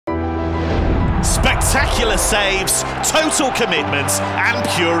Spectacular saves, total commitment and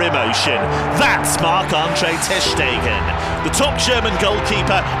pure emotion. That's Marc-Andre ter Stegen. The top German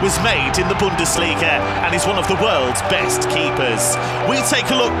goalkeeper was made in the Bundesliga and is one of the world's best keepers. We take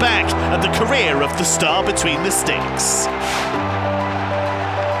a look back at the career of the star between the sticks.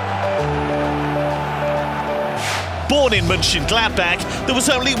 Born in Mönchengladbach, there was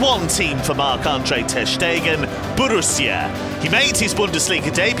only one team for Marc-Andre ter Stegen, Borussia. He made his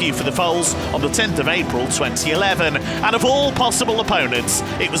Bundesliga debut for the Foals on the 10th of April 2011, and of all possible opponents,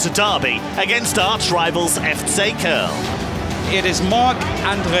 it was a derby against arch-rivals FC Köln. It is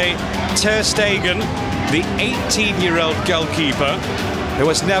Marc-Andre ter Stegen, the 18-year-old goalkeeper who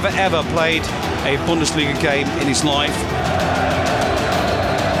has never ever played a Bundesliga game in his life.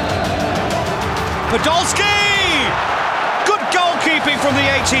 Podolski! Good goalkeeping from the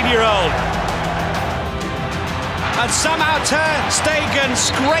 18-year-old. And somehow ter Stegen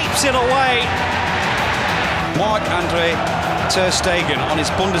scrapes it away. Marc-Andre ter Stegen on his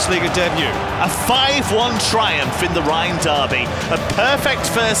Bundesliga debut. A 5-1 triumph in the Rhine derby. A perfect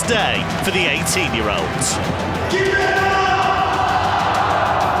first day for the 18-year-olds.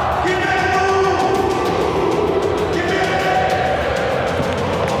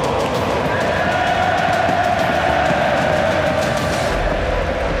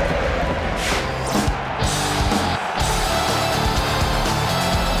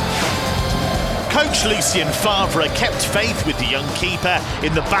 Coach Lucien Favre kept faith with the young keeper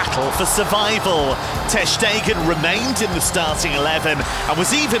in the battle for survival. Ter Stegen remained in the starting 11 and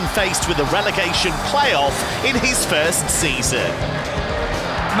was even faced with a relegation playoff in his first season.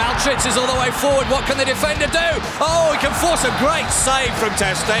 Maltritz is all the way forward. What can the defender do? Oh, he can force a great save from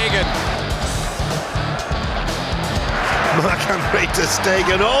ter Stegen. Marc-Andre ter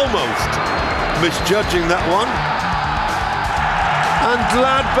Stegen almost misjudging that one. And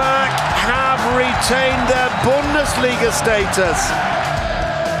Gladbach have retained their Bundesliga status.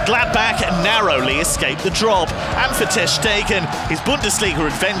 Gladbach narrowly escaped the drop, and for ter Stegen, his Bundesliga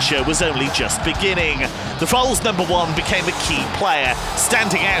adventure was only just beginning. The Foals' #1 became a key player,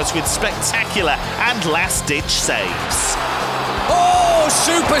 standing out with spectacular and last-ditch saves. Oh,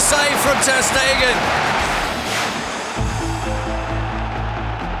 super save from ter Stegen.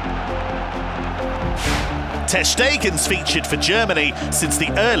 Ter Stegen's featured for Germany since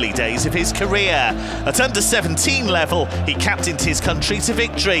the early days of his career. At under-17 level, he captained his country to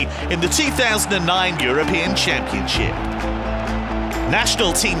victory in the 2009 European Championship.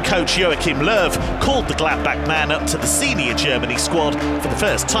 National team coach Joachim Löw called the Gladbach man up to the senior Germany squad for the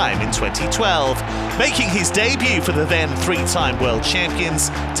first time in 2012. Making his debut for the then three-time world champions,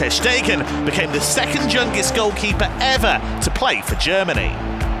 ter Stegen became the second youngest goalkeeper ever to play for Germany.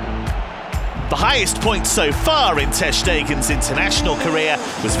 The highest point so far in ter Stegen's international career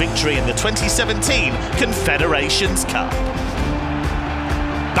was victory in the 2017 Confederations Cup.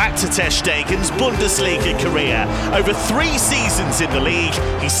 Back to ter Stegen's Bundesliga career. Over 3 seasons in the league,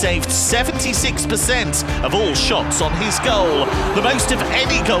 he saved 76% of all shots on his goal, the most of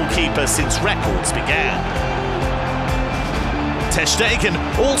any goalkeeper since records began. Ter Stegen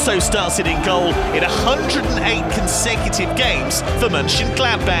also started in goal in 108 consecutive games for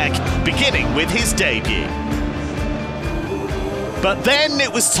Mönchengladbach, beginning with his debut. But then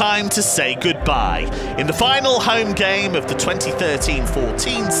it was time to say goodbye. In the final home game of the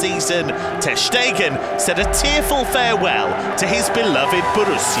 2013-14 season, ter Stegen said a tearful farewell to his beloved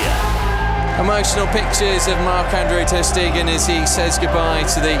Borussia. Emotional pictures of Marc-Andre ter Stegen as he says goodbye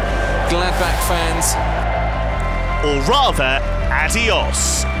to the Gladbach fans. Or rather,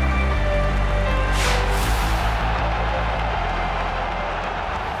 adios.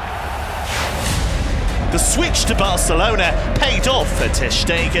 The switch to Barcelona paid off for ter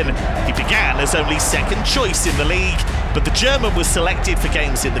Stegen. He began as only second choice in the league, but the German was selected for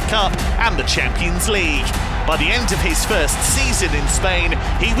games in the Cup and the Champions League. By the end of his first season in Spain,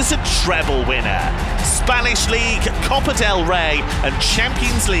 he was a treble winner. Spanish League, Copa del Rey and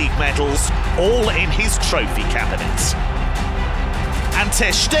Champions League medals, all in his trophy cabinet. And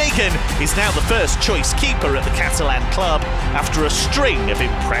ter Stegen is now the first choice keeper at the Catalan club after a string of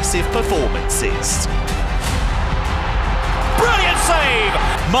impressive performances. Brilliant save!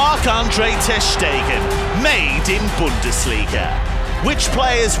 Marc-Andre ter Stegen, made in Bundesliga. Which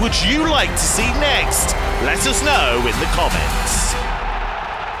players would you like to see next? Let us know in the comments.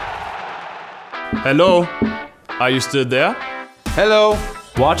 Hello, are you still there? Hello!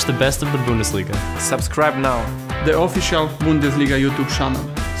 Watch the best of the Bundesliga. Subscribe now. The official Bundesliga YouTube channel.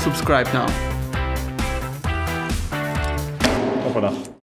 Subscribe now.